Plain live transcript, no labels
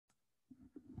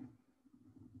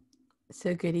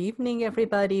So good evening,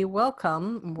 everybody.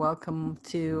 Welcome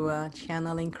to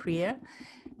Channeling Kria.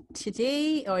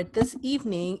 Today or this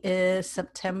evening is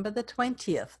September the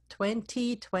 20th,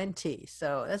 2020.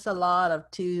 So there's a lot of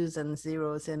twos and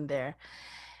zeros in there.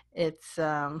 It's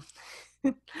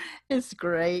it's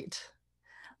great.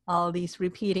 All these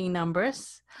repeating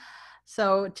numbers.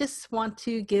 So just want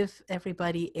to give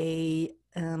everybody a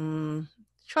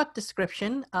short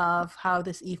description of how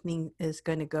this evening is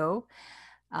going to go.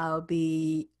 I'll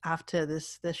be after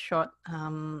this short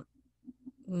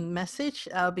message.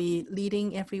 I'll be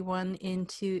leading everyone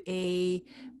into a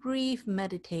brief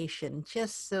meditation,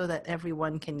 just so that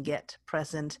everyone can get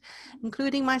present,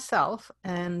 including myself.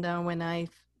 And when I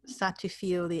start to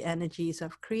feel the energies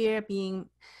of Kria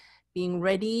being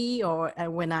ready, or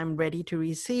when I'm ready to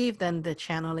receive, then the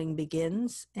channeling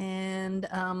begins. And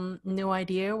no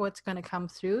idea what's going to come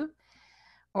through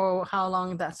or how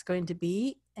long that's going to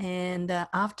be. And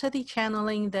after the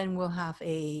channeling, then we'll have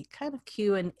a kind of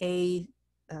Q&A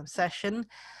session,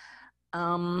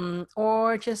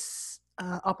 or just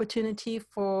opportunity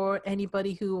for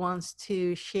anybody who wants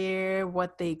to share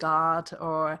what they got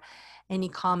or any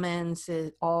comments.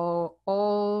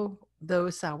 All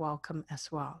those are welcome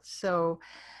as well. So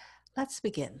let's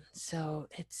begin. So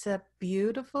it's a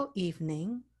beautiful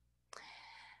evening,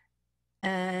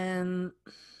 and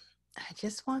I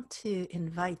just want to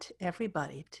invite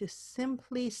everybody to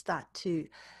simply start to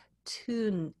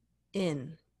tune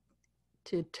in,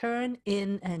 to turn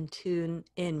in and tune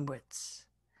inwards,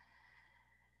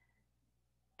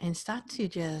 and start to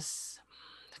just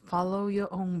follow your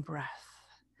own breath.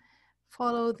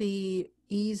 Follow the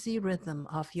easy rhythm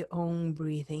of your own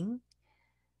breathing.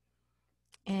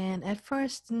 And at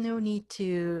first, no need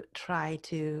to try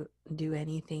to do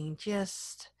anything.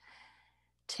 Just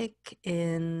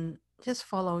just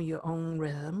follow your own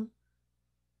rhythm.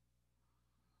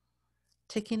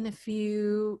 Taking a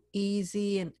few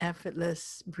easy and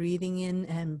effortless breathing in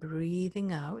and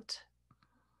breathing out.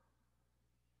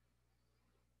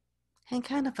 And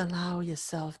kind of allow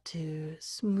yourself to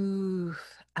smooth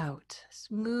out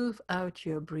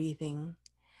your breathing.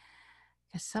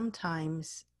 Because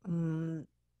sometimes,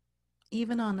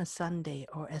 even on a Sunday,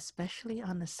 or especially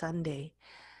on a Sunday,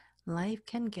 life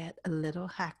can get a little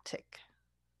hectic.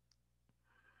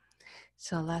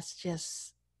 So let's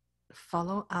just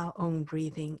follow our own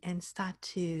breathing and start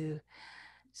to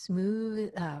smooth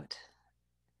it out.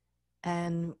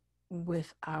 And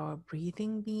with our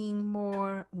breathing being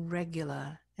more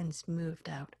regular and smoothed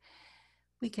out,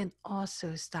 we can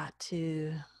also start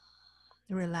to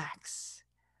relax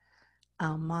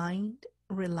our mind,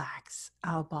 relax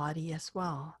our body as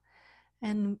well.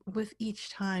 And with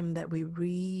each time that we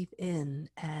breathe in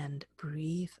and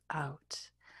breathe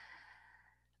out,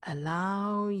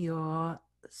 allow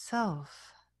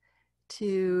yourself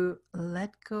to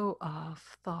let go of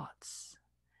thoughts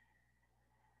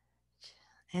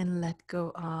and let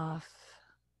go of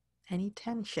any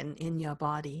tension in your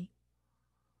body.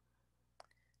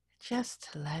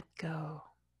 Just let go.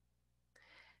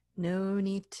 No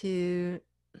need to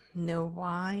know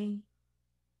why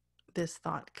this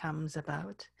thought comes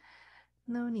about.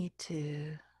 No need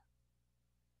to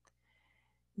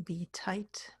be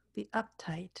tight, be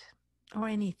uptight, or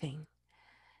anything.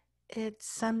 It's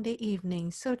Sunday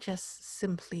evening, so just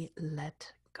simply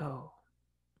let go.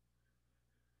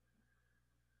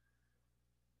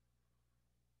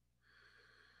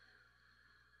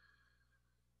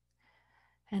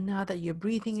 And now that your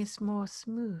breathing is more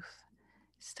smooth,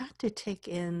 start to take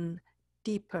in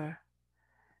deeper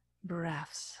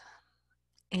breaths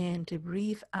and to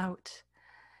breathe out,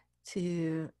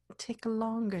 to take a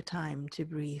longer time to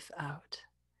breathe out.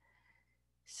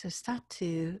 So start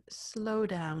to slow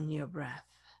down your breath.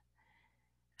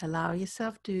 Allow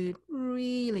yourself to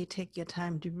really take your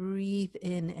time to breathe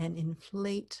in and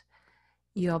inflate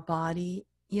your body,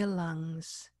 your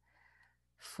lungs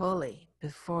fully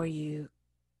before you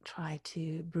try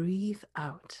to breathe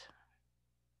out.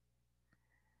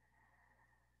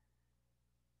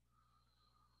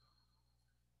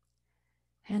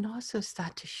 And also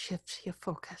start to shift your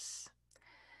focus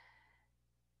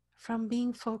from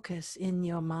being focused in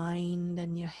your mind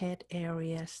and your head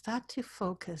area. Start to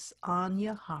focus on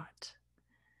your heart.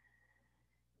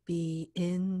 Be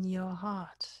in your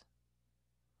heart.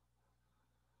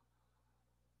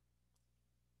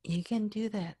 You can do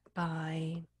that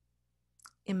by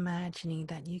imagining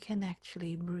that you can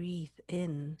actually breathe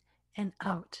in and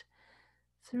out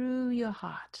through your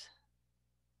heart.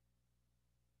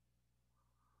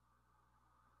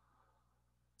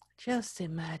 Just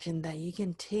imagine that you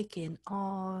can take in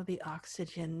all the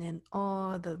oxygen and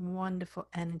all the wonderful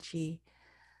energy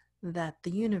that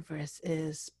the universe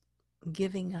is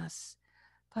giving us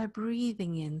by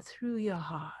breathing in through your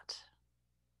heart.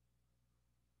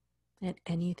 And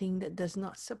anything that does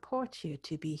not support you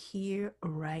to be here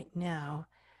right now,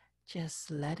 just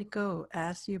let it go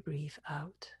as you breathe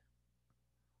out.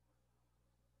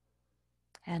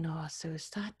 And also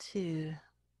start to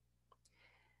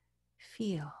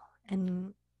feel.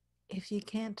 And if you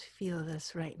can't feel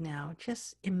this right now,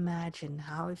 just imagine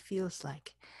how it feels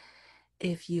like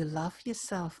if you love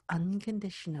yourself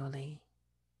unconditionally,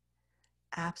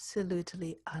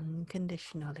 absolutely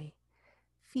unconditionally.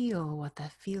 Feel what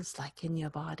that feels like in your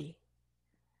body.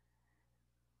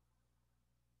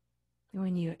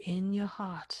 When you're in your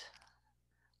heart,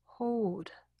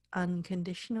 hold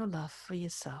unconditional love for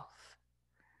yourself.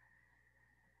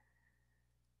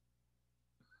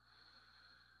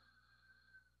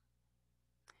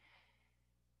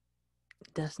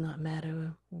 It does not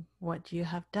matter what you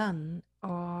have done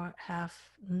or have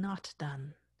not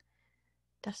done.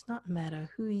 It does not matter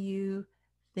who you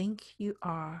think you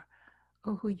are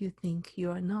or who you think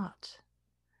you are not.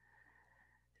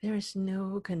 There is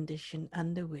no condition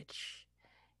under which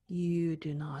you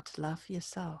do not love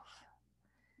yourself.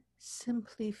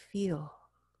 Simply feel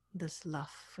this love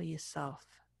for yourself.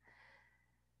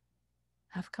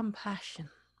 Have compassion,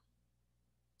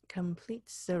 complete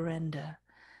surrender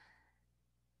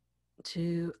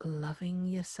to loving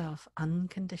yourself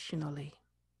unconditionally.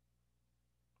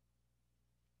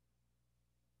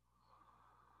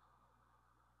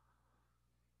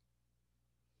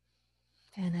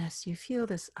 And as you feel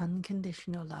this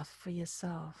unconditional love for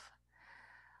yourself,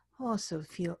 also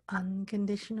feel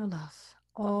unconditional love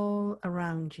all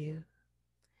around you.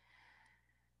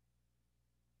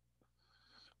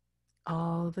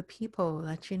 All the people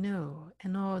that you know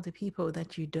and all the people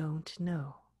that you don't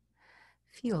know.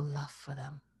 Feel love for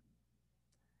them.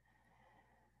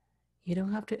 You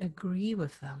don't have to agree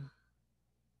with them.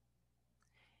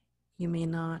 You may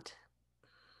not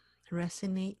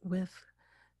resonate with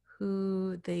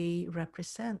who they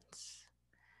represent.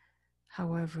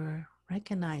 However,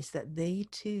 recognize that they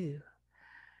too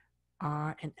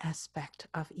are an aspect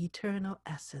of eternal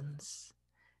essence,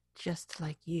 just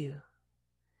like you.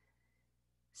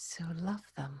 So love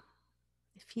them.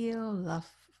 Feel love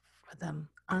for them,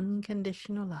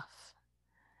 unconditional love.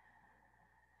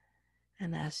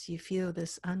 And as you feel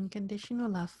this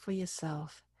unconditional love for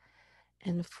yourself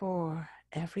and for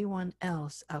everyone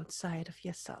else outside of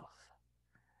yourself,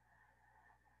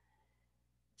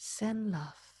 send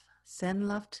love. Send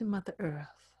love to Mother Earth.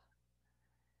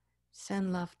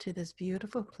 Send love to this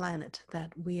beautiful planet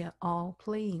that we are all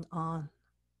playing on.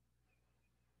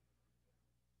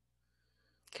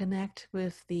 Connect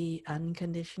with the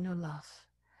unconditional love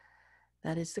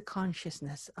that is the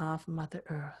consciousness of Mother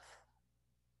Earth.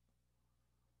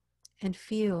 And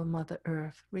feel Mother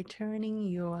Earth returning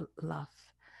your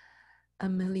love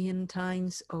 1,000,000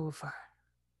 times over.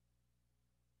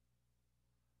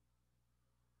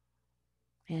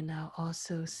 And now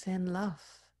also send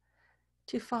love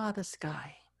to Father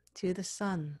Sky, to the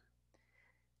Sun,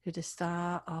 to the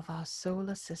star of our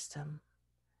solar system.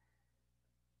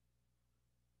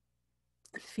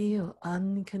 Feel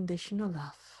unconditional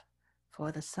love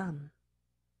for the Sun.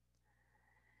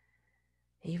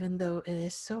 Even though it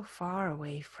is so far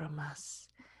away from us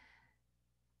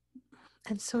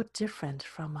and so different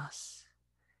from us,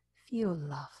 feel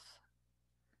love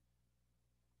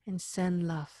and send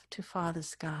love to Father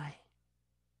Sky.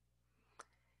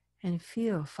 And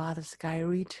feel Father Sky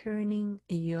returning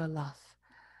your love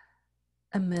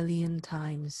 1,000,000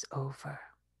 times over.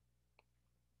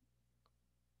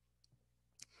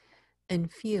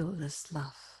 And feel this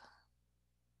love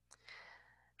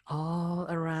all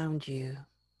around you.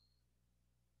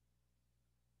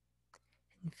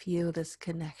 And feel this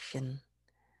connection,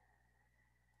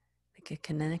 like a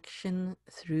connection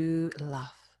through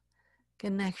love,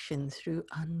 connection through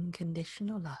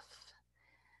unconditional love.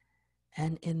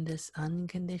 And in this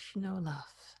unconditional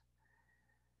love,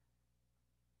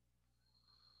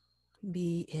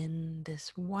 be in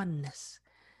this oneness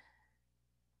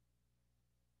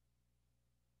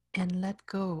and let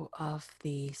go of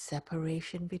the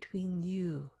separation between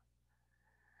you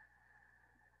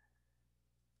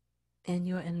and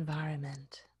your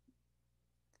environment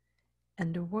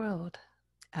and the world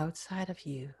outside of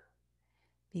you,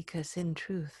 because in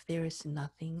truth there is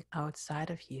nothing outside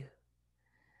of you.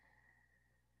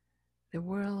 The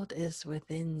world is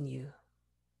within you.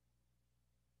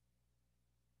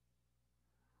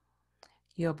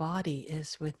 Your body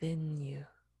is within you.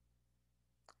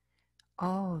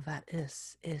 All that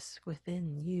is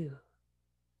within you.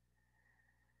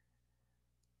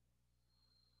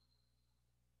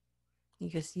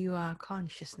 because you are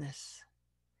consciousness.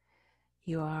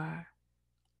 You are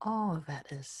all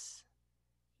that is.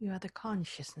 You are the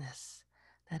consciousness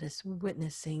that is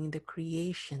witnessing the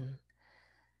creation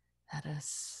that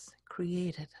is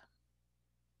created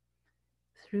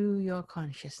through your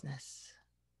consciousness.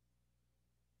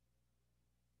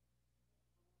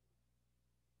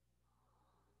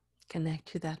 Connect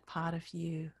to that part of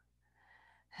you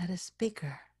that is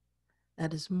bigger,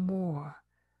 that is more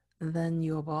than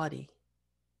your body.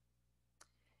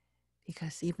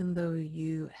 Because even though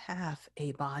you have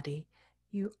a body,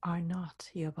 you are not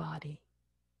your body.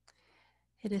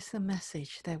 It is a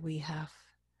message that we have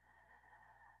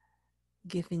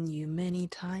given you many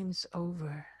times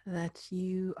over, that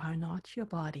you are not your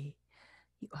body.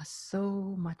 You are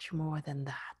so much more than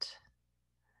that.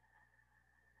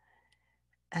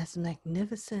 As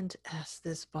magnificent as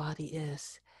this body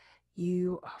is,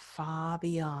 you are far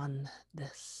beyond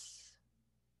this.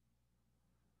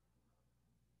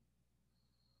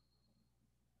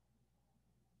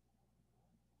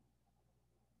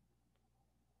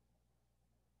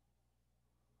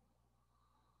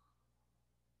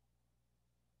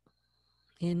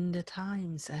 In the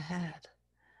times ahead,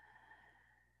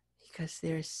 because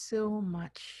there's so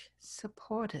much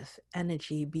supportive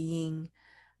energy being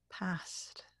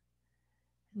passed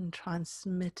and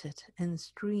transmitted and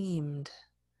streamed,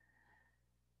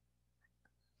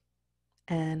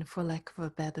 and for lack of a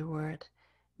better word,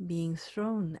 being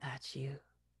thrown at you.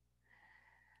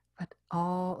 But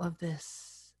all of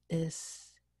this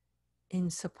is in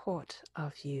support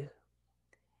of you.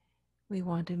 We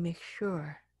want to make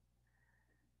sure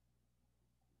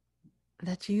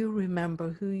that you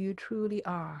remember who you truly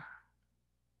are.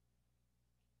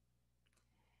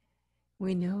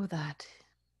 We know that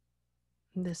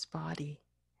this body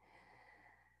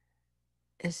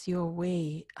is your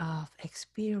way of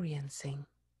experiencing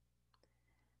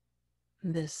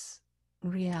this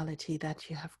reality that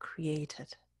you have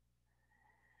created.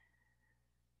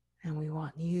 And we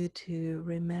want you to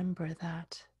remember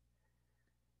that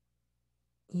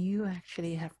you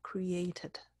actually have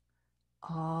created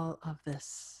all of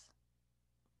this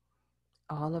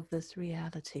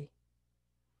reality.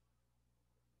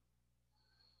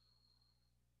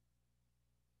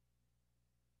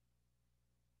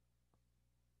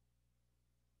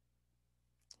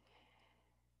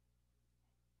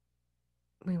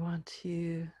 We want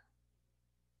to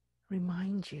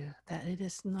remind you that it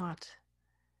is not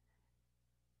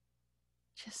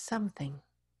just something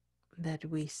that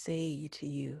we say to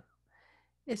you.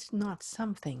 It's not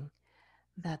something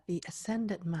that the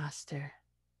Ascended Master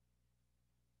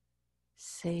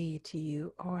say to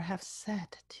you or have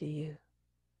said to you.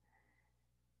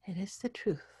 It is the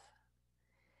truth,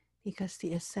 because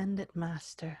the Ascended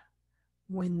Master,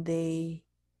 when they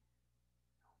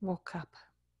woke up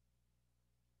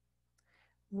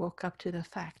to the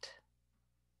fact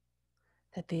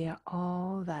that they are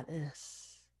all that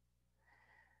is,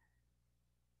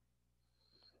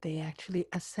 they actually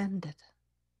ascended.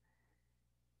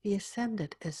 The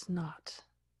ascended does not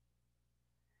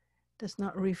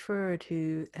refer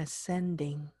to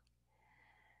ascending,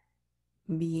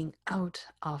 being out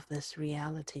of this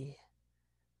reality.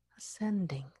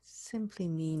 Ascending simply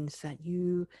means that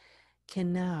you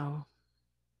can now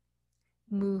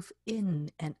move in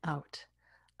and out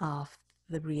of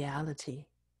the reality,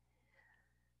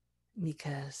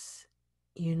 because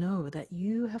you know that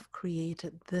you have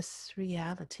created this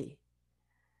reality,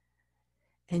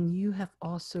 and you have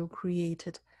also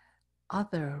created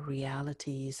other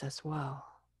realities as well.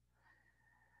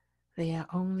 They are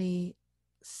only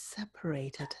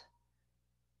separated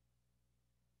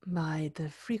by the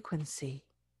frequency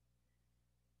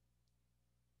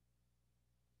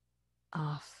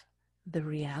of the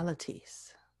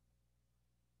realities.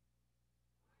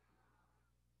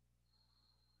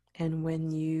 And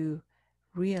when you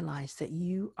realize that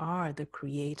you are the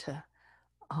creator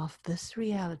of this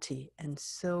reality and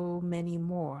so many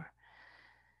more,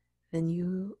 then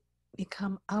you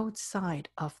become outside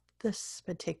of this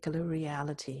particular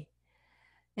reality,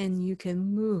 and you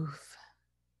can move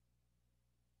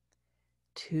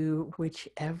to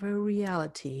whichever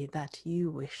reality that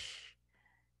you wish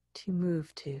to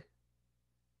move to.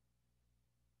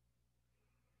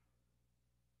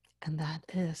 And that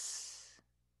is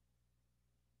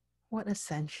what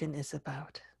ascension is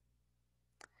about.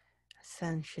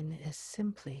 Ascension is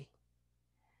simply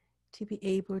to be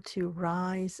able to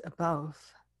rise above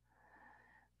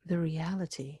the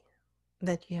reality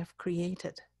that you have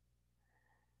created.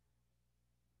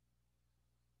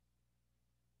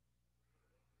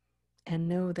 And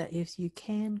know that if you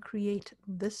can create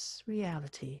this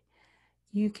reality,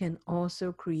 you can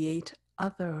also create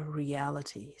other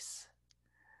realities.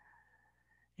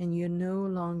 And you're no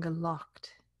longer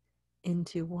locked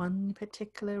into one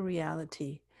particular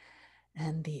reality,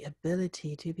 and the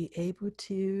ability to be able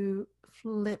to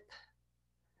flip,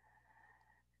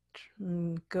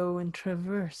 go and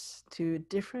traverse to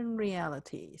different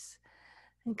realities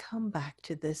and come back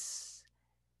to this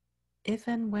if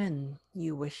and when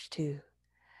you wish to,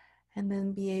 and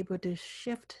then be able to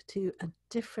shift to a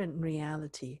different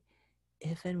reality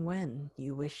if and when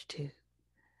you wish to.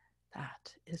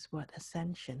 That is what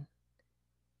ascension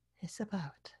is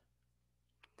about.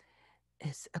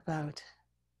 It's about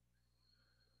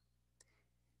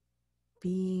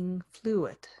being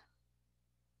fluid,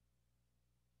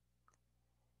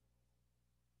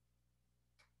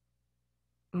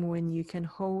 when you can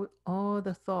hold all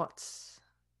the thoughts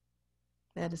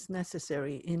that is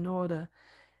necessary in order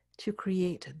to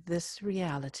create this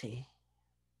reality.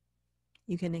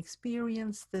 You can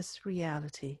experience this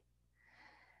reality.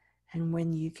 And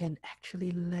when you can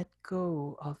actually let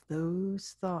go of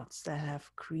those thoughts that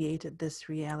have created this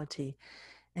reality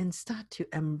and start to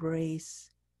embrace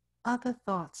other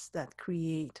thoughts that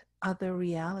create other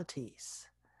realities,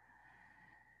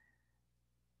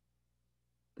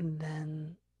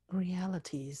 then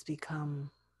realities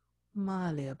become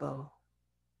malleable.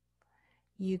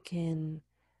 You can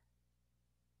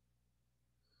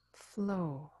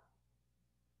flow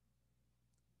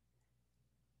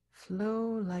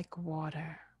like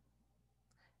water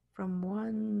from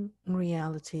one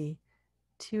reality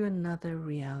to another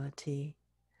reality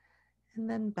and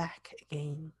then back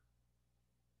again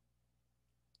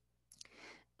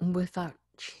without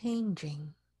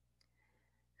changing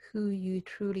who you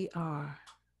truly are.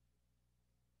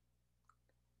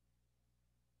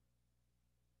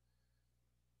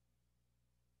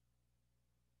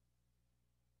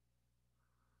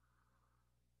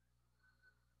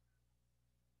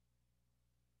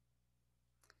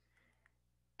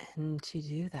 And to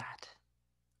do that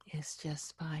is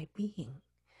just by being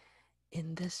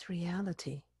in this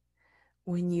reality.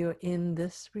 When you're in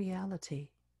this reality,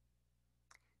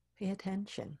 pay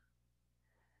attention.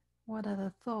 What are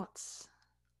the thoughts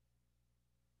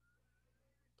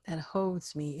that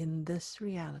holds me in this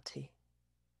reality?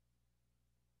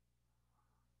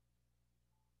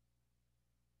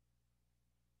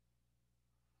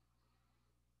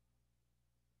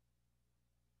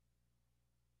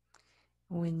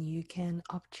 When you can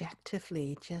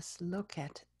objectively just look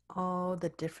at all the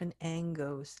different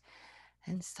angles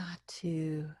and start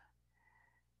to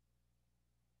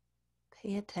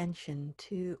pay attention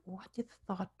to what your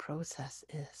thought process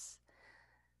is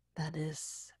that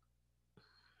is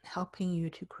helping you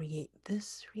to create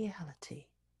this reality.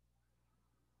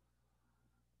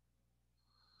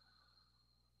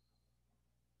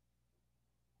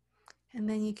 And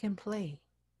then you can play.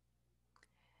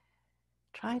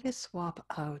 Try to swap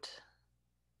out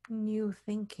new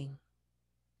thinking.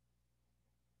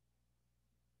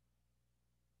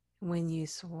 When you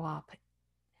swap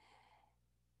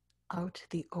out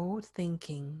the old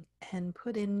thinking and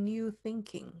put in new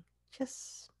thinking,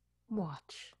 just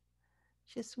watch,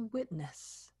 just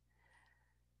witness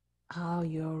how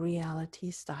your reality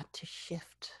start to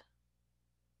shift.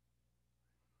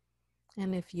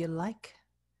 And if you like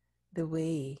the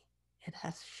way it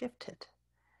has shifted,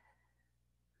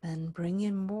 then bring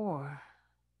in more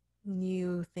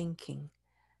new thinking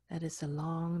that is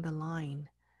along the line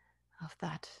of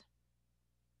that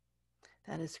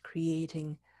is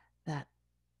creating that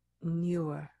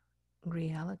newer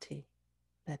reality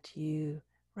that you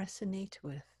resonate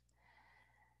with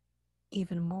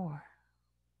even more.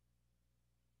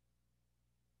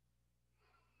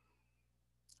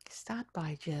 Start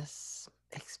by just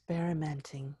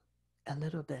experimenting a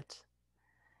little bit.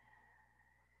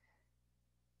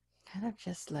 Kind of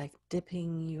just like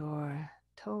dipping your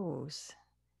toes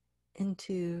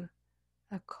into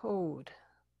a cold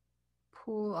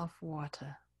pool of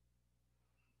water.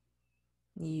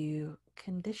 You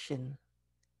condition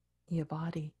your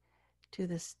body to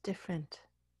this different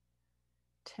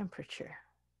temperature.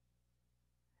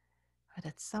 But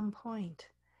at some point,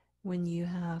 when you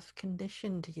have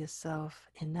conditioned yourself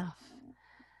enough,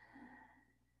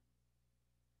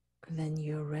 then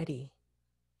you're ready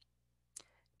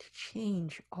to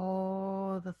change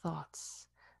all the thoughts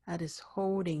that is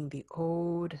holding the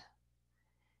old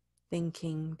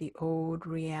thinking, the old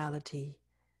reality,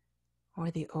 or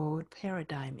the old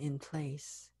paradigm in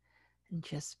place, and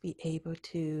just be able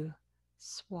to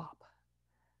swap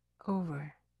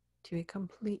over to a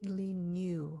completely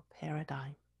new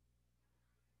paradigm.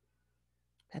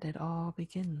 That it all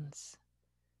begins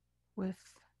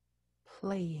with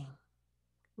playing,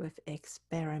 with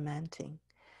experimenting,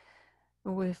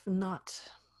 with not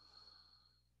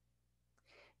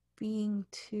being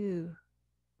too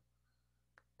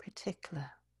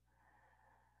particular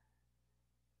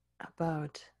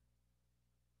about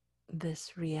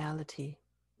this reality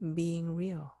being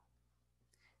real.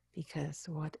 Because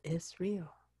what is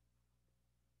real?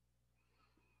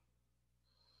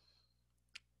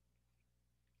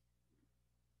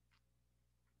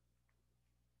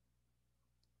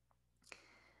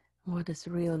 What is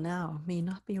real now may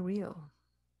not be real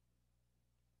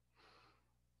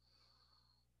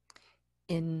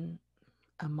in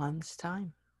a month's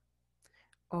time,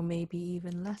 or maybe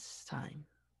even less time.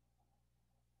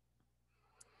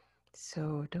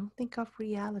 So don't think of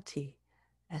reality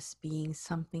as being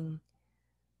something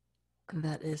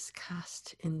that is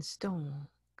cast in stone,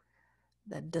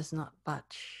 that does not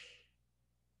budge,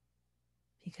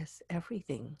 because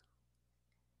everything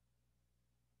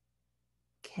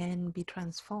can be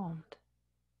transformed.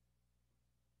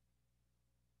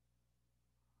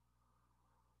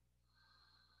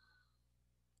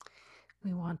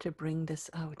 We want to bring this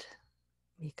out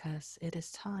because it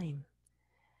is time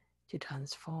to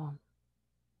transform.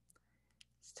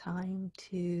 It's time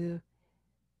to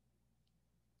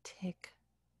take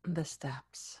the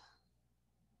steps,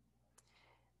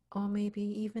 or maybe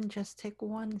even just take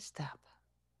one step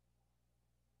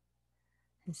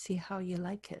and see how you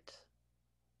like it,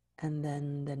 and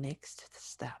then the next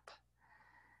step,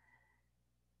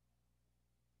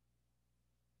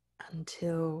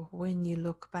 until when you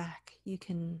look back you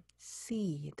can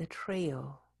see the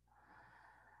trail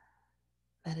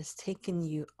that has taken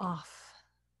you off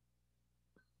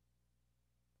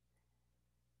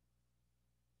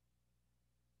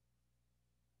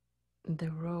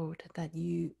the road that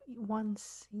you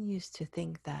once used to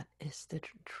think that is the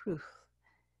truth.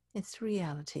 It's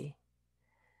reality.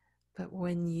 But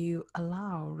when you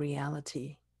allow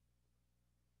reality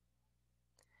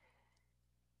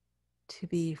to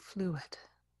be fluid,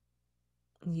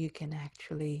 you can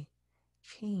actually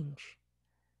change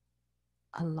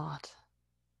a lot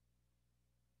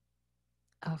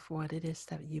of what it is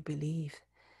that you believe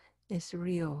is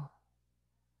real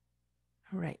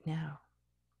right now.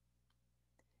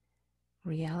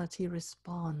 Reality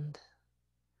responds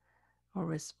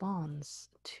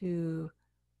to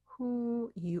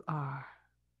who you are.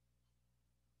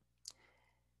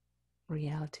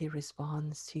 Reality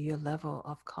responds to your level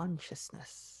of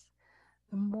consciousness.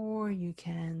 The more you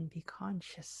can be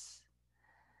conscious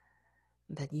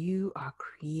that you are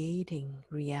creating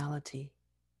reality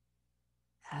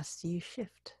as you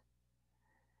shift,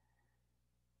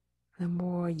 the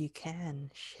more you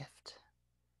can shift,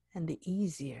 and the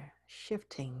easier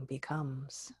shifting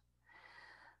becomes,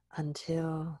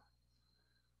 until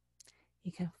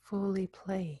you can fully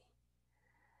play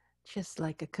just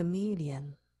like a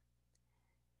chameleon.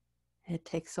 It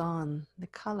takes on the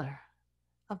color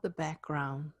of the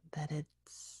background that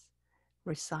it's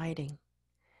residing.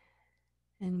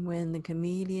 And when the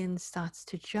chameleon starts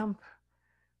to jump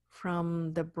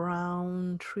from the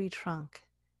brown tree trunk,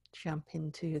 jump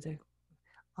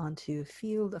onto a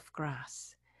field of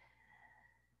grass,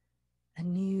 a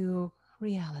new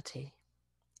reality,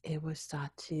 it will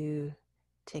start to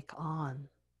take on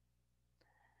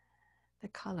the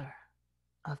color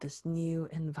of this new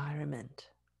environment.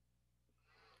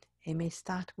 It may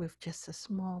start with just a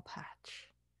small patch.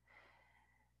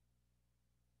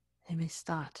 It may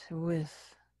start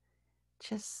with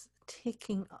just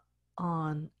taking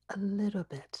on a little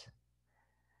bit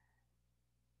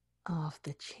of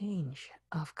the change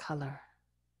of color.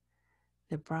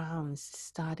 The browns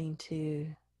starting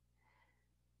to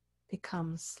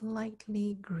become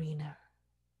slightly greener.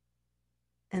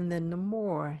 And then the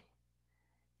more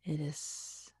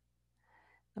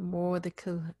the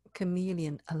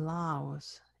chameleon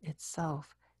allows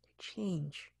itself to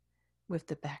change with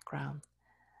the background,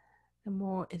 the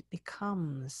more it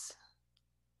becomes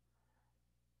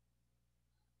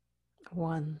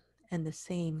one and the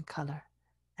same color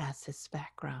as its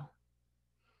background.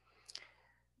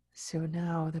 So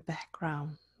now the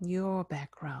background, your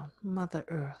background, Mother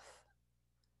Earth,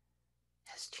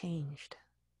 has changed.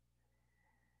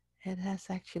 It has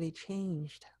actually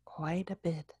changed quite a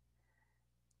bit.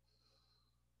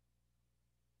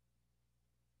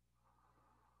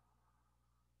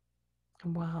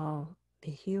 While the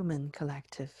human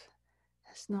collective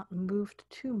has not moved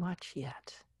too much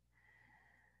yet.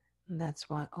 And that's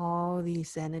why all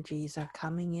these energies are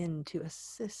coming in to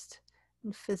assist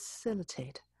and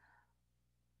facilitate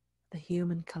the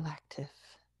human collective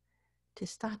to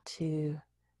start to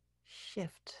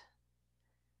shift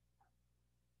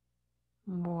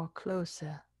more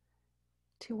closer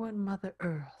to what Mother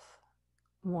Earth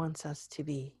wants us to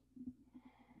be.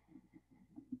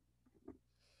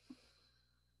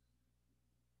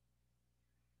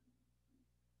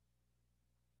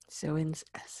 So in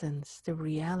essence, the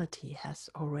reality has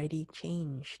already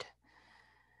changed.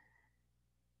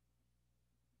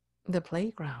 The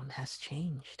playground has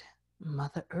changed.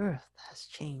 Mother Earth has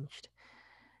changed.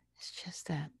 It's just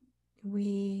that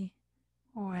we,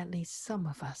 or at least some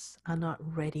of us, are not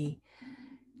ready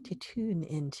to tune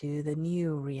into the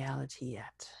new reality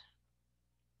yet.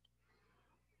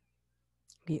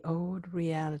 The old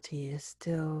reality is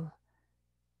still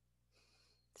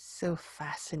so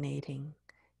fascinating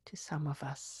to some of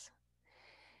us,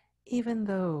 even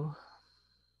though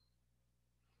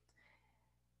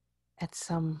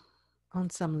on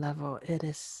some level it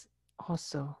is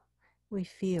also, we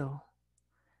feel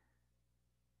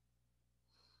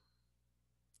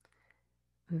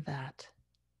that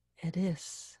it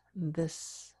is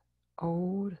this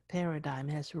old paradigm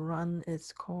has run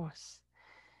its course.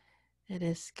 It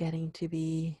is getting to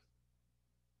be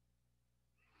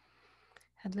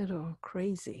a little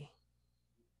crazy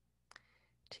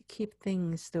to keep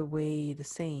things the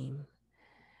same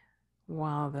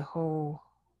while the whole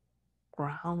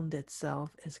ground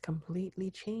itself is completely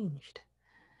changed.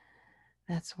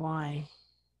 That's why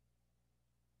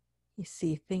you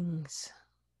see things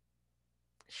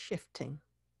shifting.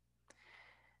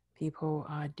 People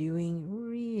are doing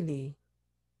really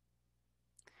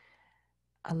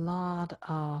a lot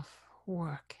of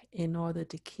work in order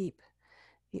to keep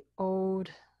the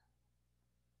old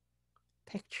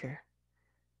picture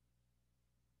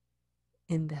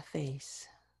in their face.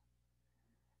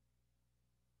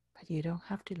 But you don't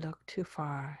have to look too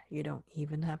far. You don't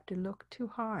even have to look too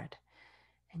hard.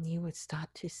 And you would start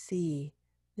to see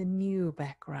the new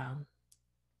background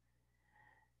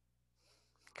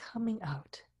coming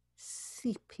out,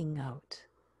 seeping out.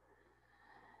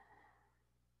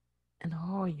 And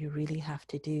all you really have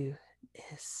to do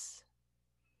is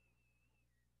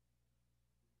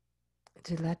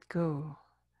to let go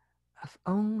of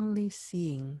only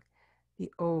seeing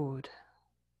the old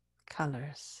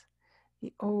colors,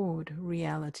 the old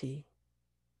reality,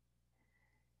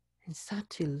 and start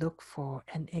to look for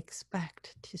and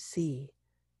expect to see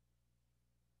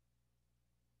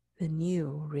the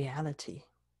new reality.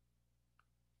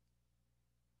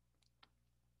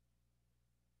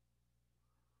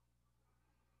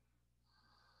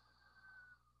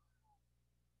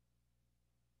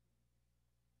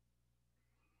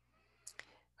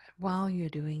 But while you're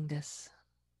doing this,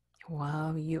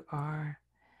 while you are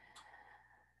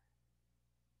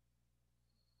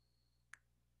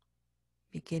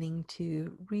beginning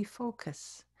to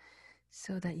refocus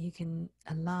so that you can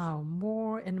allow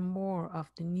more and more of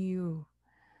the new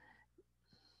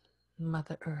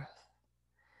Mother Earth,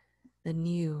 the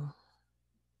new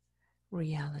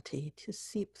reality to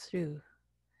seep through,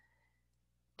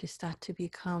 to start to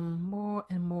become more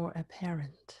and more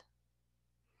apparent.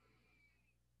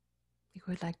 We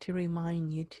would like to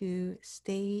remind you to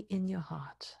stay in your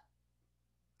heart.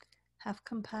 Have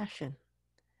compassion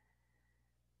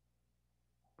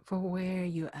for where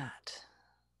you're at.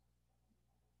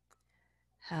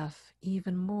 Have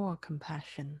even more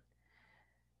compassion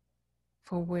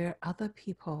for where other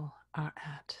people are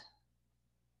at.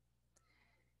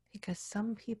 Because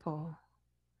some people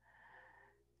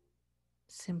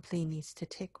simply needs to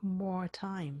take more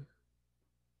time.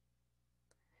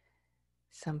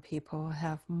 Some people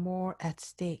have more at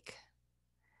stake,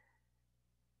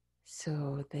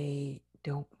 so they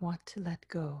don't want to let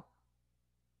go.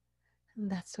 And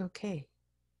that's okay.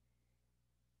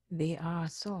 They are a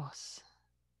source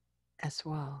as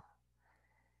well.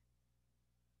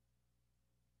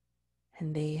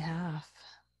 And they have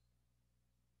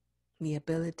the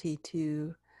ability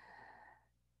to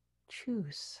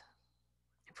choose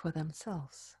for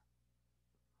themselves.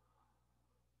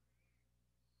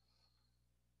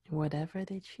 Whatever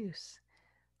they choose,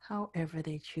 however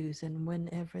they choose, and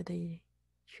whenever they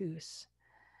choose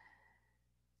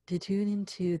to tune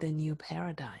into the new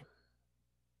paradigm.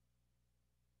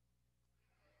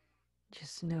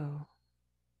 Just know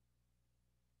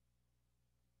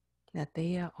that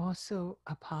they are also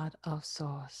a part of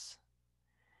Source,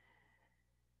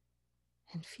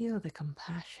 and feel the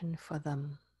compassion for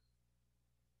them.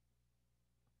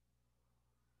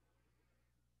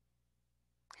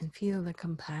 And feel the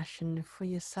compassion for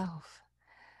yourself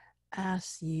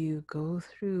as you go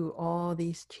through all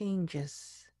these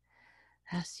changes,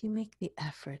 as you make the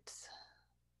efforts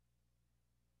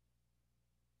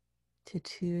to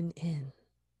tune in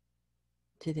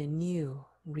to the new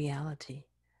reality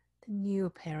the new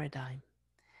paradigm,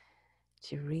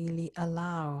 to really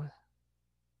allow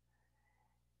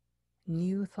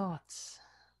new thoughts,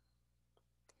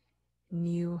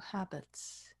 new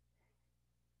habits,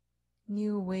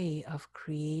 new way of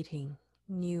creating,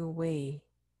 new way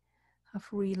of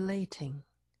relating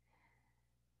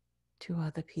to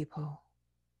other people,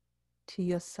 to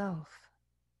yourself,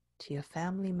 to your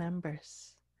family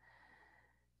members,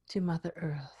 to Mother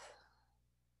Earth,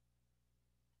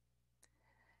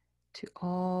 to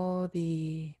all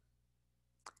the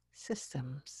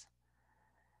systems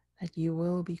that you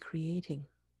will be creating,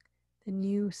 the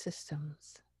new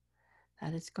systems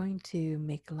that is going to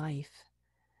make life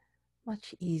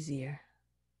much easier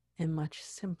and much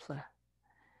simpler.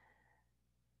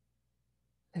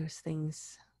 Those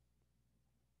things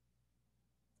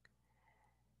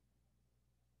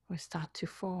will start to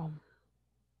form.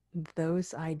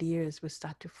 Those ideas will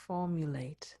start to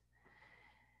formulate.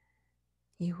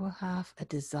 You will have a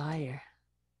desire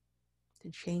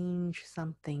to change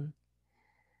something,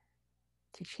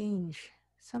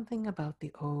 about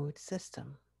the old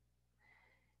system.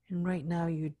 And right now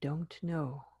you don't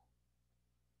know.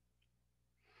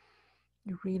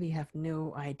 You really have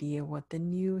no idea what the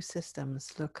new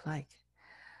systems look like.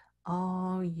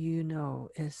 All you know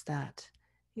is that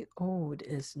the old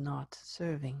is not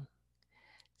serving.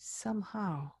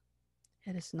 Somehow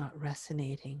it is not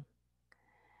resonating.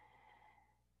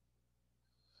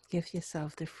 Give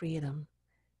yourself the freedom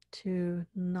to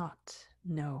not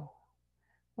know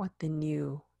what the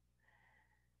new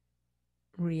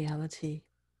reality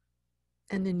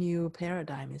and the new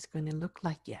paradigm is going to look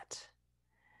like yet.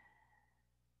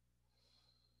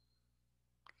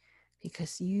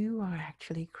 Because you are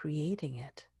actually creating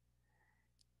it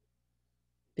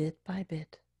bit by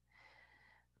bit.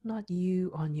 Not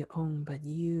you on your own, but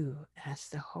you as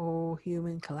the whole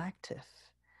human collective.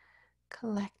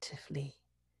 Collectively,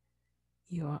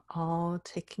 you are all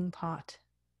taking part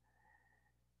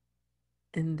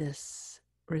in this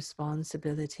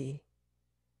responsibility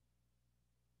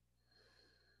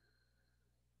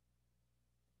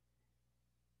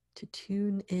to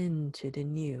tune in to the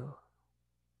new,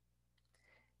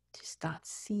 to start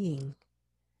seeing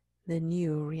the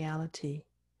new reality.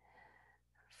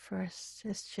 First,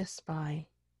 it's just by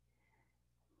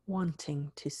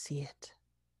wanting to see it.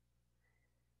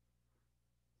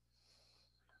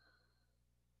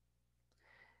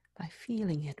 By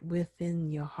feeling it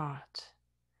within your heart.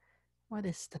 What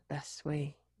is the best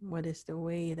way? What is the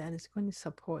way that is going to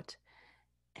support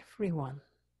everyone?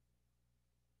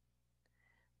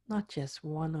 Not just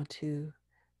one or two,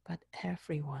 but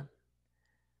everyone.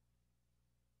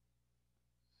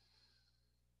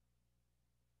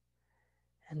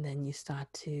 And then you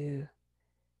start to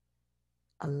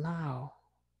allow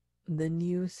the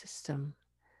new system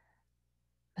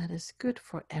that is good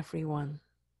for everyone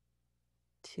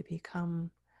to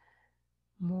become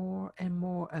more and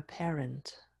more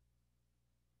apparent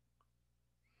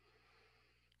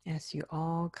as you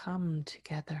all come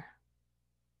together,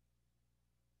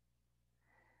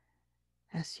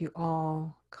 as you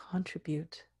all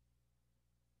contribute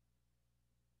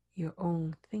your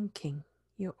own thinking,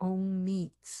 your own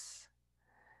needs.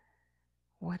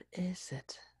 What is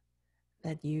it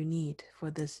that you need for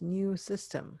this new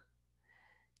system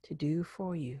to do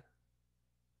for you?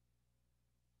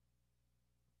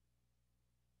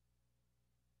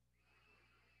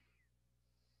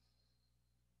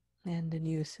 And the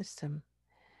new system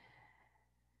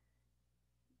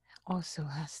also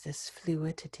has this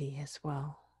fluidity as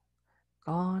well.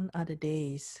 Gone are the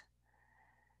days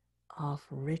of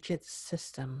rigid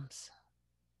systems.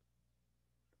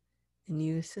 The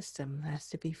new system has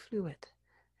to be fluid,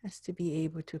 has to be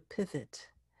able to pivot.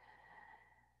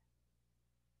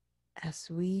 As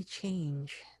we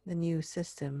change, the new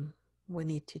system will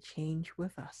need to change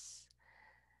with us.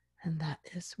 And that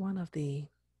is one of the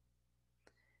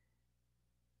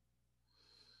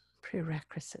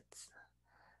prerequisites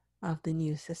of the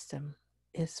new system,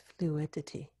 is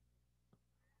fluidity.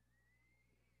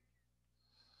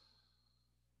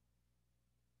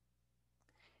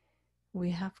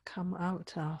 We have come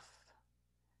out of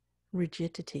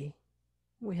rigidity.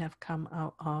 We have come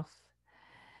out of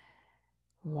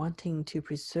wanting to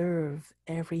preserve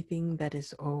everything that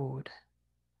is old.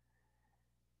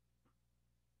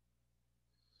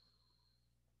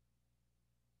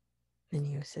 The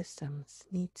new systems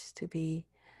needs to be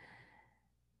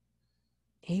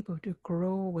able to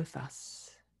grow with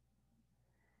us,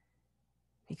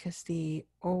 because the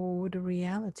old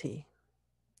reality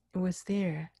was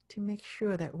there to make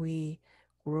sure that we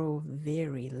grow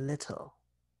very little.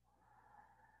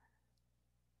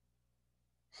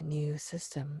 A new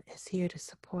system is here to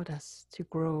support us to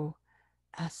grow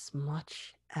as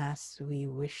much as we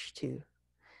wish to,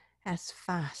 as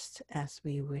fast as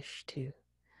we wish to.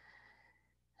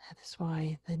 That is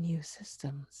why the new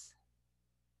systems,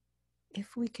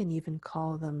 if we can even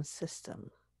call them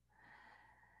system,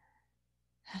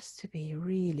 has to be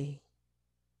really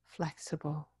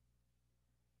flexible,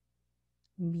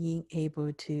 being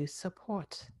able to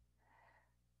support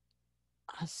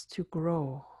us to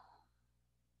grow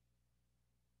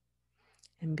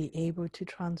and be able to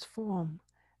transform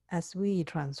as we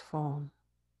transform.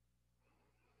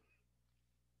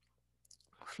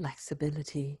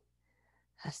 Flexibility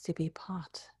has to be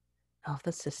part of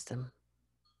the system,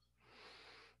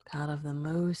 part of the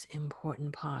most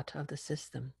important part of the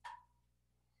system.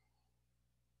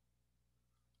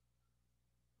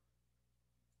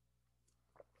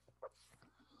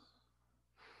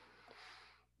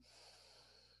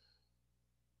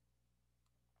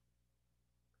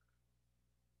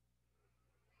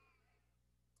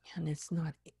 And it's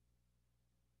not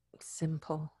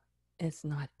simple, it's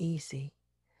not easy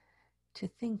to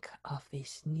think of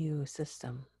this new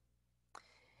system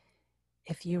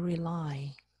if you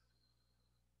rely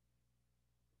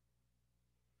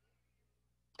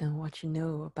on what you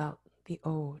know about the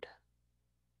old.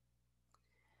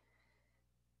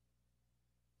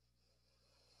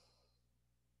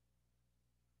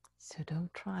 So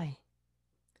don't try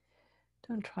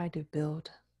to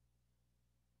build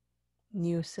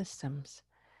new systems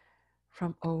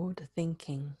from old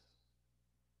thinking.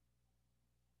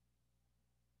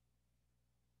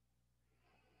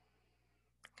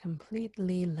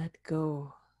 Completely let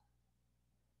go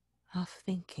of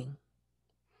thinking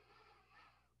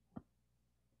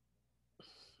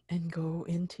and go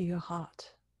into your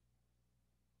heart.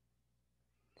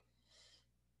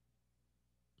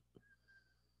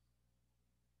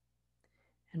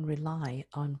 And rely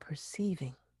on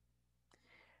perceiving,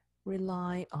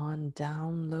 rely on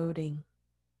downloading.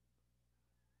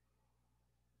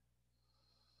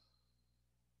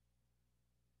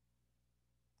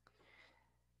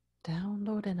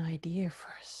 Download an idea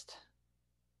first.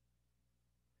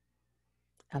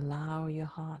 Allow your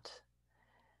heart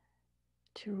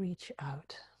to reach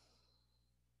out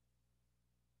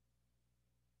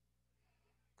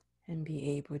and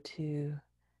be able to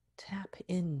tap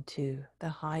into the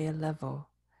higher level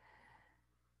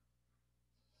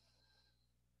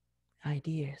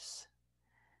ideas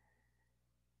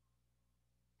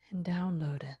and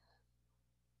download it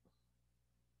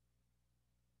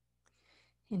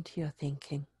into your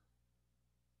thinking.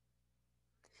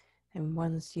 And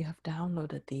once you have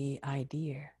downloaded the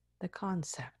idea, the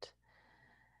concept,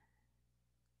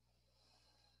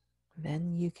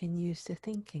 then you can use the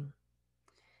thinking.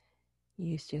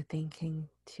 Use your thinking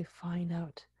to find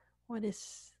out what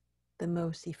is the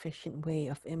most efficient way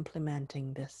of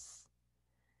implementing this.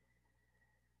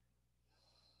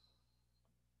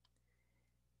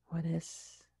 What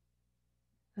is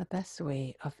the best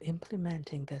way of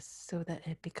implementing this so that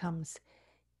it becomes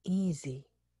easy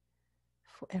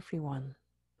for everyone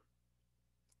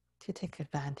to take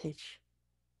advantage.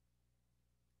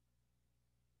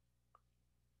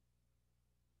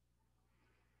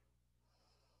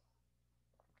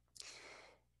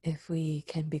 If we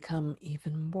can become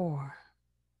even more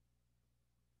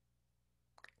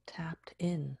tapped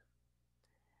in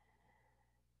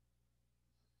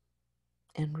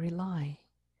and rely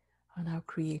on our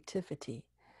creativity,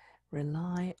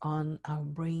 rely on our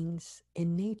brain's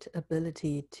innate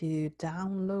ability to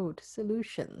download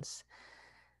solutions.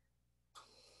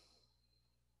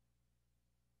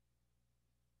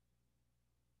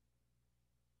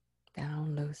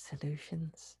 Download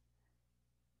solutions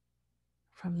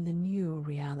from the new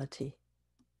reality,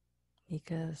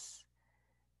 because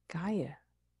Gaia,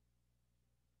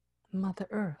 Mother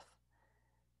Earth,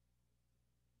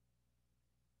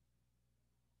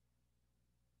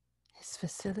 is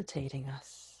facilitating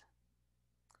us,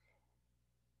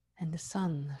 and the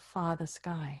Sun, Father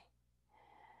Sky,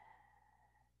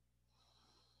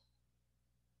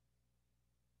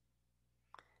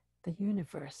 the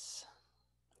universe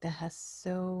that has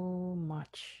so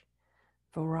much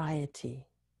variety,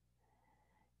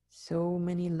 so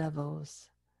many levels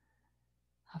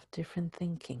of different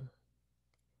thinking.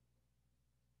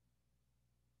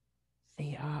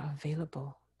 They are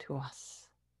available to us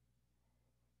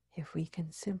if we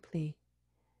can simply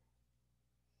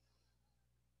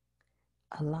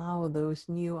allow those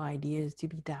new ideas to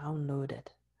be downloaded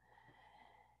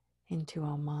into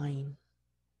our mind.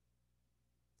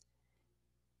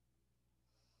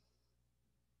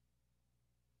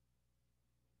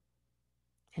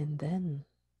 And then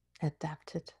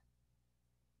adapted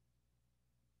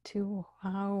to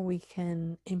how we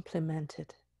can implement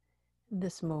it in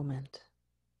this moment.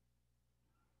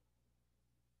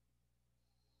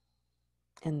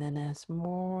 And then as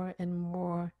more and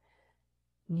more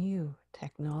new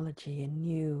technology and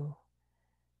new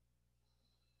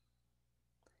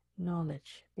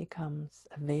knowledge becomes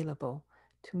available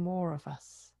to more of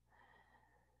us,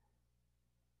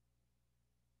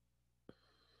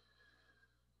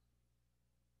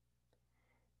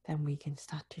 then we can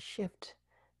start to shift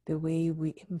the way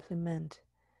we implement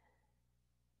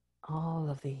all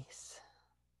of these.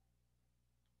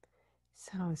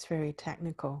 Sounds very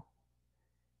technical,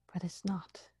 but it's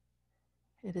not.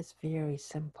 It is very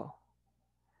simple.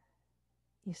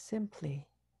 You simply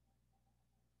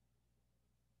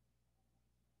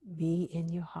be in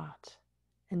your heart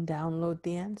and download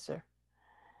the answer.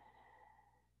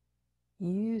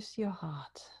 Use your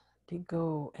heart to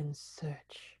go and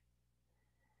search.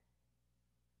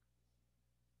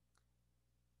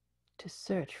 To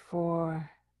search for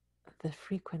the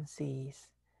frequencies,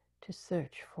 to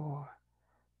search for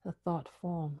the thought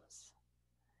forms,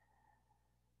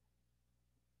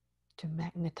 to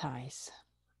magnetize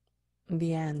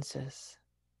the answers.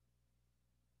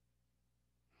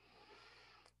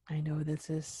 I know this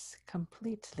is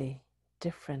completely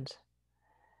different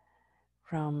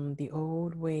from the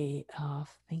old way of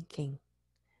thinking,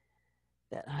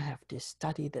 that I have to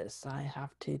study this, I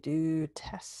have to do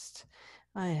tests,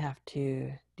 I have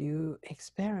to do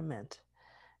experiment.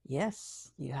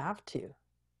 Yes, you have to.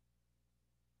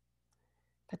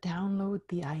 But download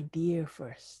the idea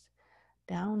first.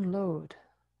 Download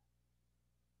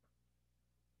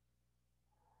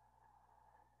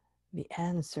the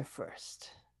answer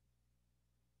first.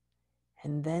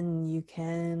 And then you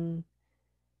can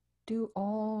do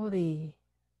all the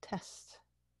tests,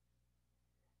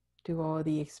 do all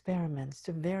the experiments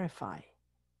to verify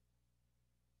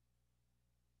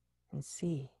and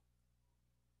see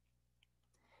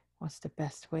what's the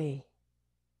best way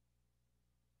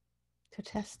to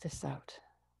test this out.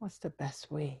 What's the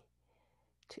best way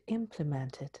to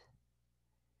implement it?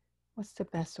 What's the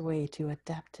best way to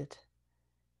adapt it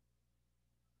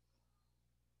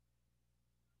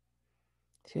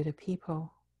to the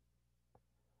people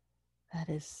that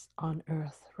is on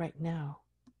earth right now?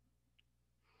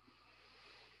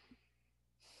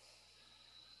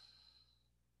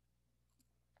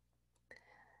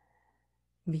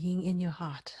 Being in your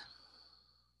heart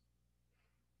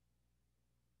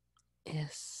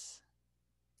is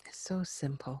so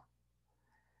simple,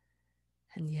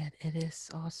 and yet it is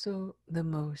also the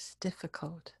most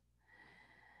difficult,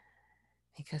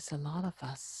 because a lot of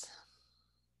us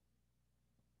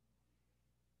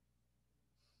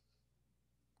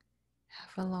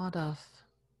have a lot of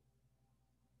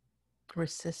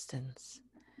resistance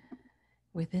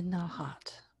within our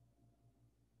heart.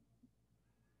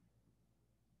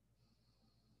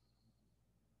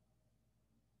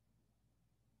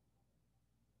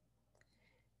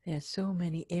 There are so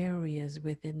many areas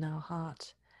within our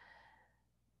heart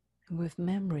with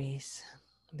memories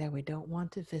that we don't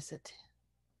want to visit,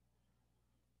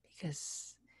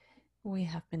 because we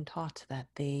have been taught that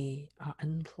they are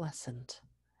unpleasant.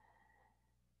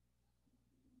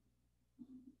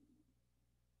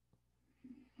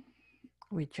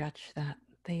 We judge that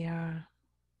they are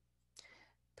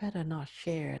better not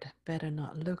shared, better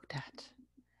not looked at.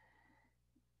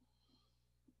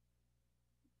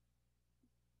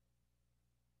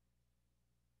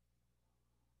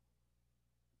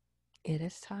 It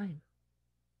is time.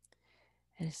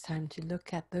 It is time to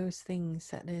look at those things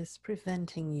that is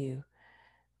preventing you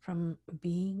from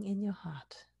being in your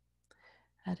heart,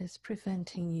 that is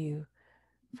preventing you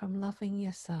from loving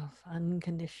yourself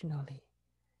unconditionally.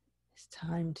 It's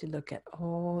time to look at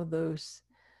all those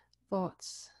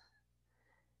thoughts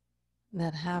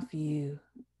that have you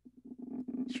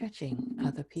judging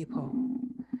other people,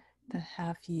 that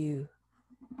have you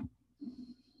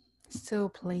still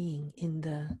playing in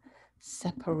the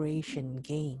separation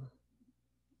game.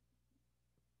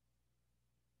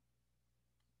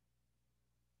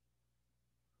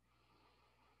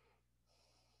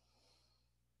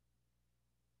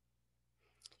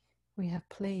 We have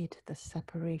played the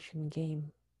separation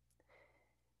game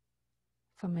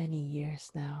for many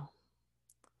years now,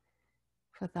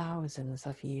 for thousands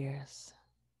of years.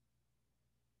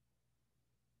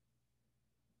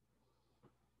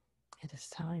 It is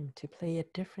time to play a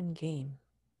different game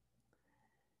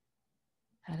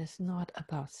that is not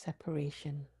about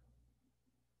separation,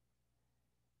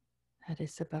 that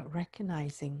is about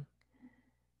recognizing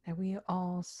that we are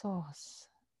all source.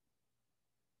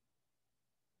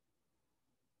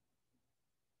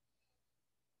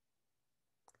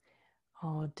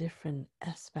 all different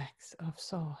aspects of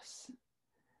Source,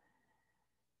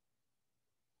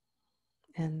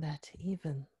 and that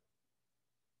even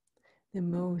the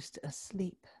most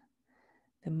asleep,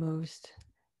 the most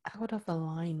out of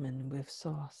alignment with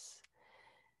Source,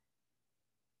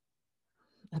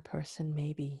 a person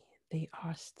maybe they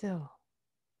are still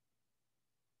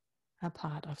a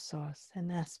part of Source,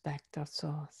 an aspect of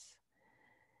Source.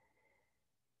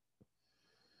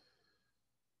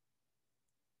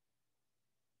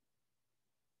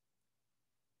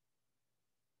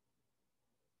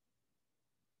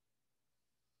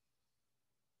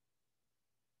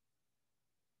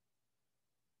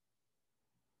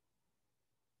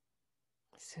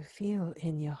 So feel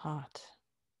in your heart.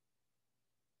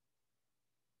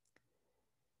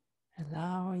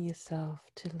 Allow yourself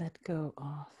to let go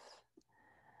of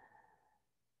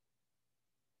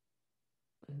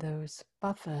those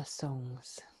buffer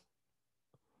zones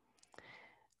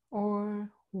or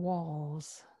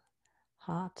walls,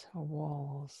 heart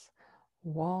walls,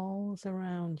 walls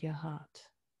around your heart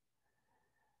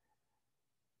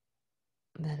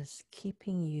that is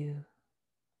keeping you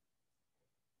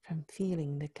from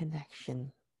feeling the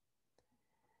connection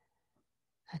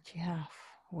that you have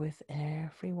with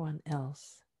everyone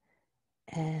else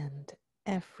and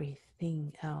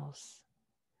everything else.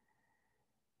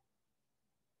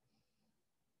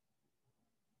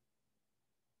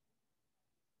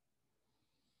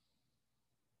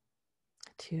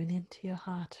 Tune into your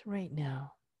heart right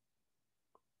now.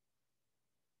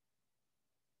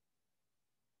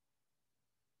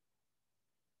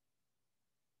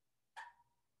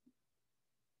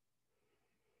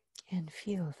 And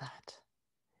feel that.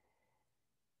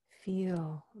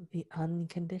 Feel the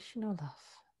unconditional love.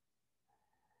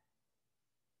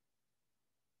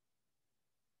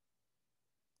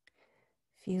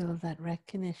 Feel that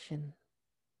recognition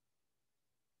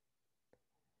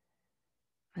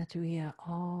that we are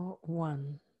all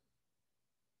one.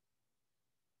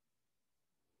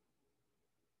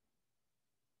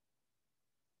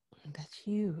 That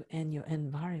you and your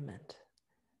environment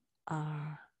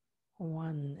are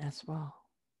one as well.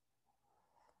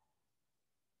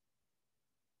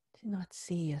 Do not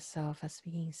see yourself as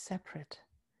being separate.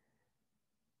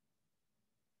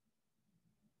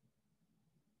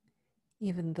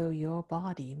 Even though your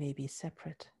body may be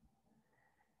separate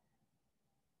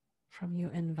from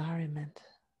your environment,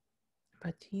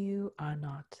 but you are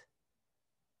not.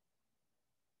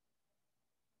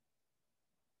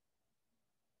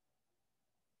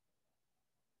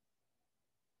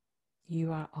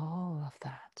 You are all of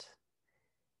that.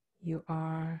 You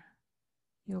are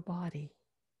your body.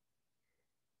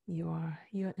 You are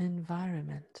your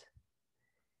environment.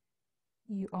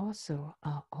 You also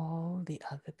are all the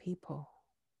other people.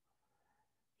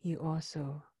 You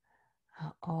also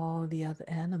are all the other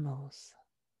animals.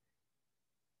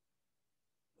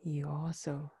 You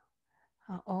also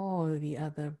are all the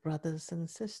other brothers and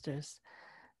sisters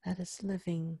that is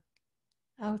living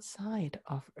outside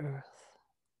of Earth.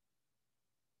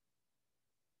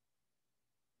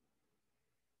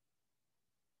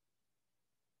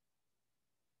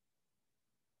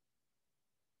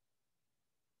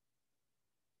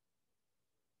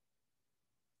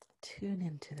 Tune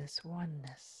into this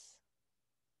oneness.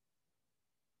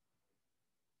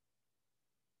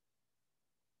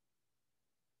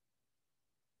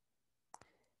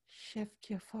 Shift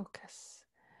your focus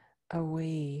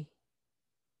away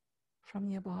from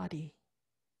your body,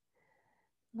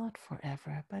 not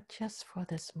forever, but just for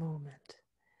this moment.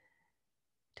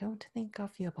 Don't think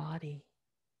of your body.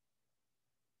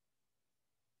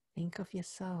 Think of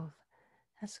yourself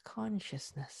as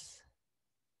consciousness.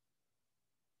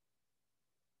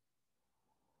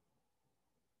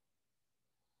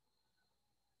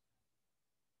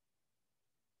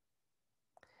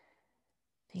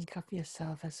 Think of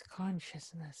yourself as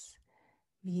consciousness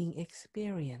being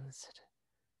experienced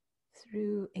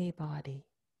through a body,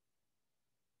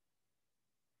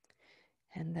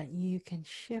 and that you can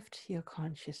shift your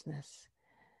consciousness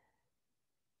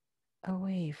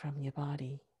away from your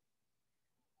body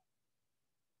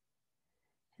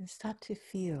and start to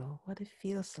feel what it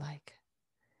feels like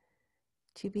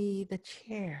to be the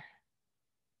chair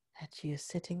that you're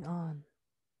sitting on,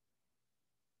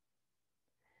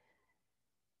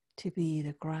 to be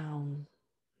the ground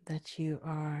that you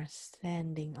are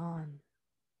standing on,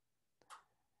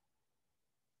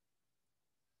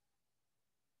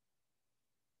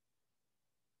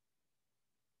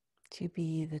 to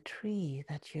be the tree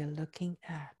that you're looking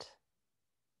at.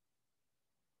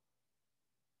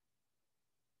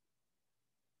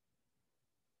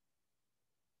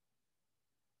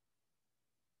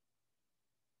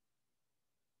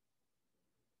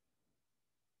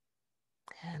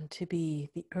 and to be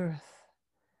the earth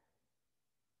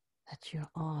that you're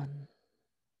on.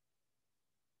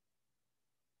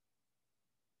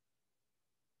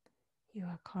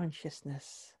 Your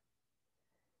consciousness.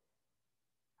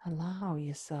 Allow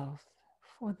yourself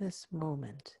for this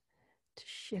moment to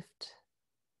shift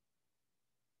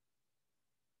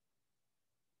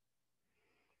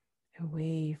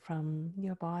away from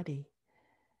your body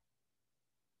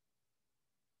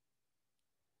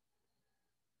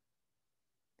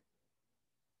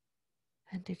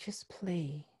and to just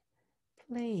play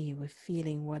with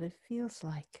feeling what it feels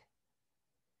like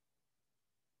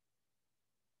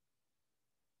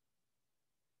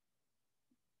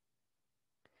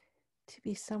to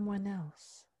be someone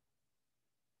else.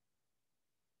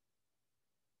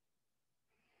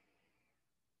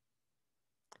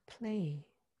 Play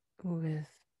with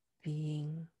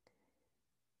being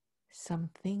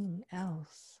something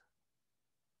else.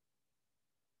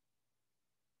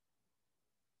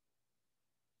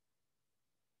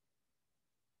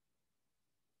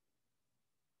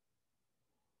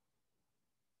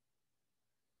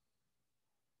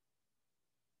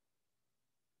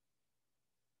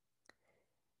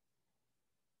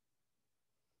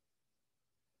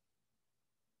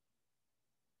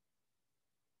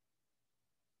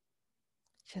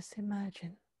 Just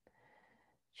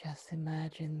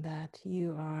imagine that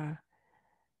you are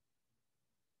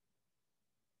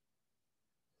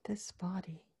this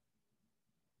body,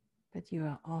 but you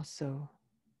are also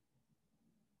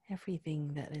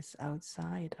everything that is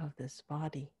outside of this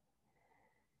body.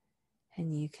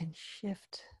 And you can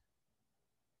shift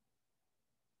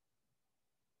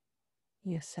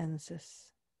your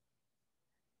senses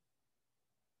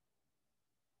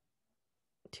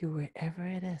to wherever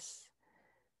it is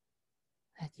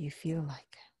that you feel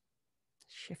like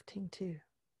shifting to.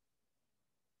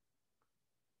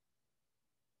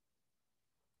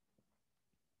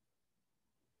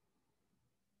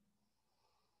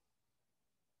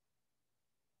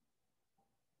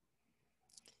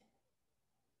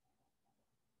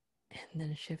 And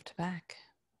then shift back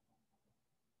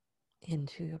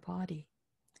into your body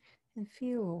and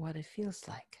feel what it feels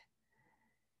like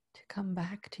to come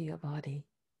back to your body.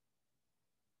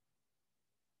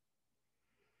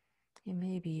 It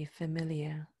may be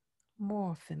familiar,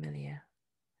 more familiar,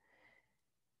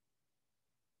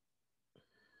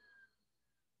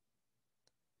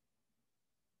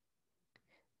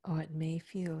 or it may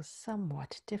feel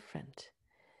somewhat different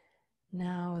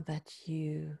now that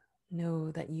you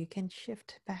know that you can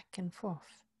shift back and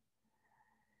forth.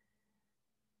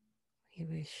 We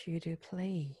wish you to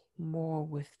play more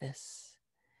with this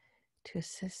to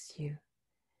assist you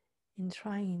in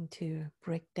trying to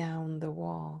break down the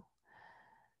wall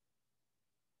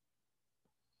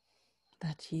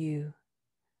that you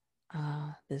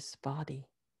are this body,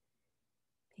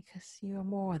 because you are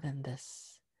more than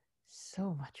this,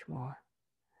 so much more.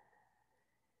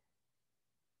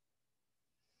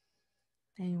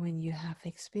 And when you have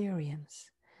experience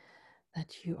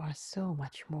that you are so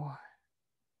much more,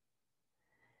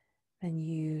 then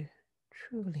you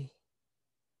truly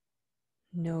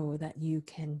know that you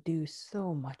can do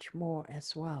so much more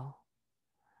as well.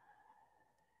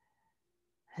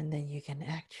 And then you can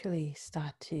actually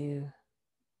start to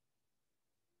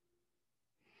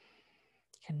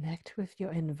connect with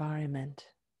your environment.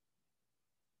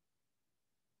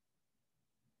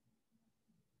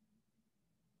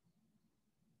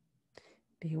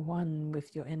 Be one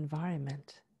with your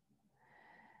environment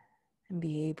and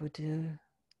be able to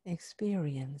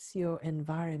experience your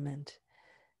environment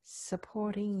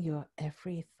supporting your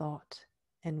every thought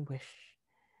and wish,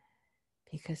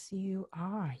 because you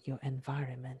are your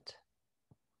environment.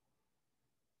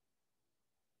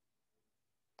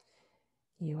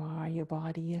 You are your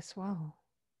body as well.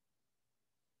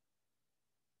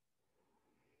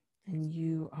 And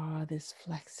you are this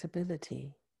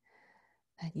flexibility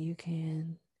that you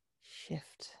can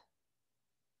shift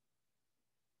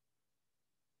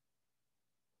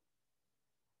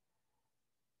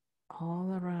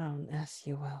all around as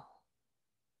you will.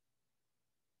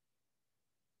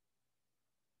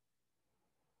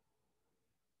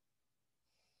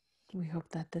 We hope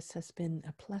that this has been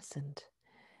a pleasant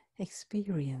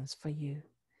experience for you.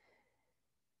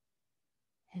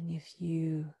 And if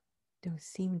you don't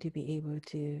seem to be able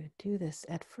to do this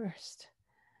at first,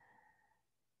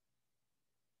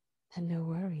 then no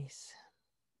worries.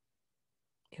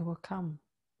 It will come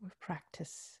with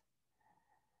practice.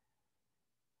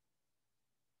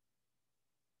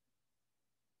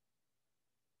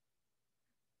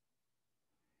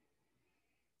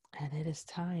 And it is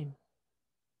time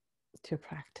to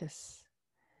practice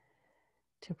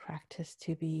to practice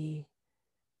to be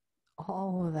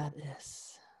all that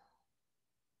is,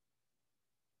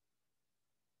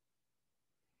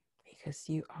 because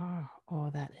you are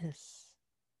all that is.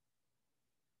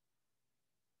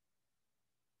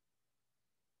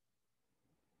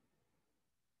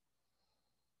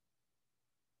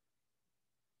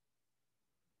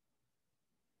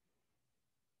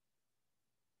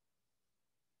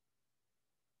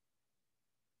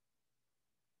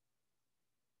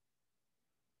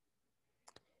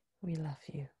 We love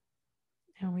you,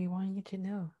 and we want you to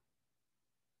know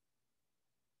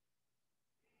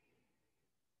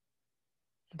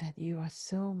that you are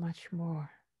so much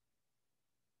more.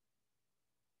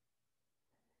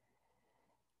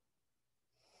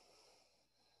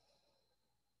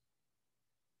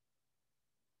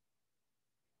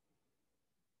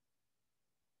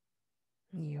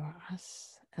 You are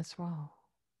us as well,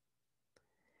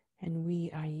 and we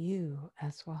are you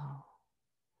as well.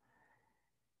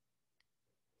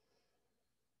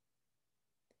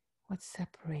 What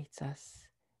separates us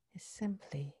is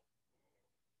simply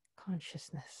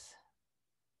consciousness.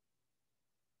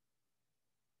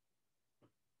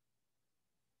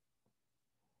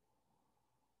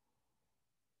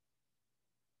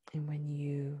 And when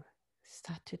you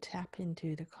start to tap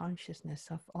into the consciousness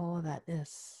of all that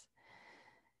is,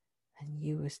 and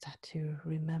you will start to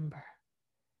remember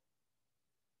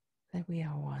that we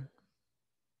are one.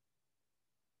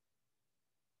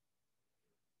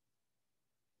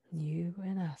 You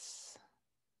and us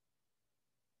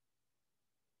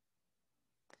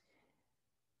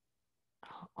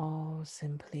are all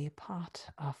simply part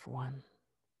of one.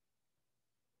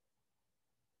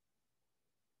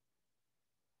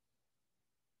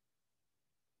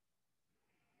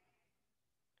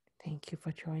 Thank you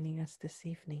for joining us this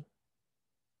evening.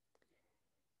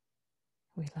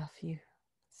 We love you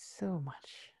so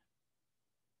much.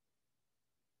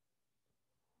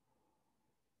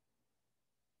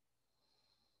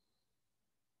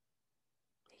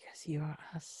 Because you are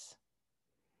us.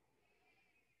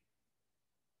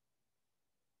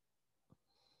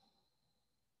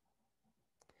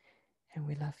 And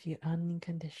we love you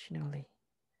unconditionally,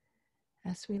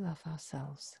 as we love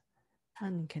ourselves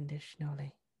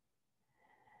unconditionally.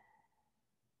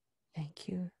 Thank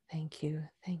you, thank you,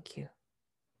 thank you.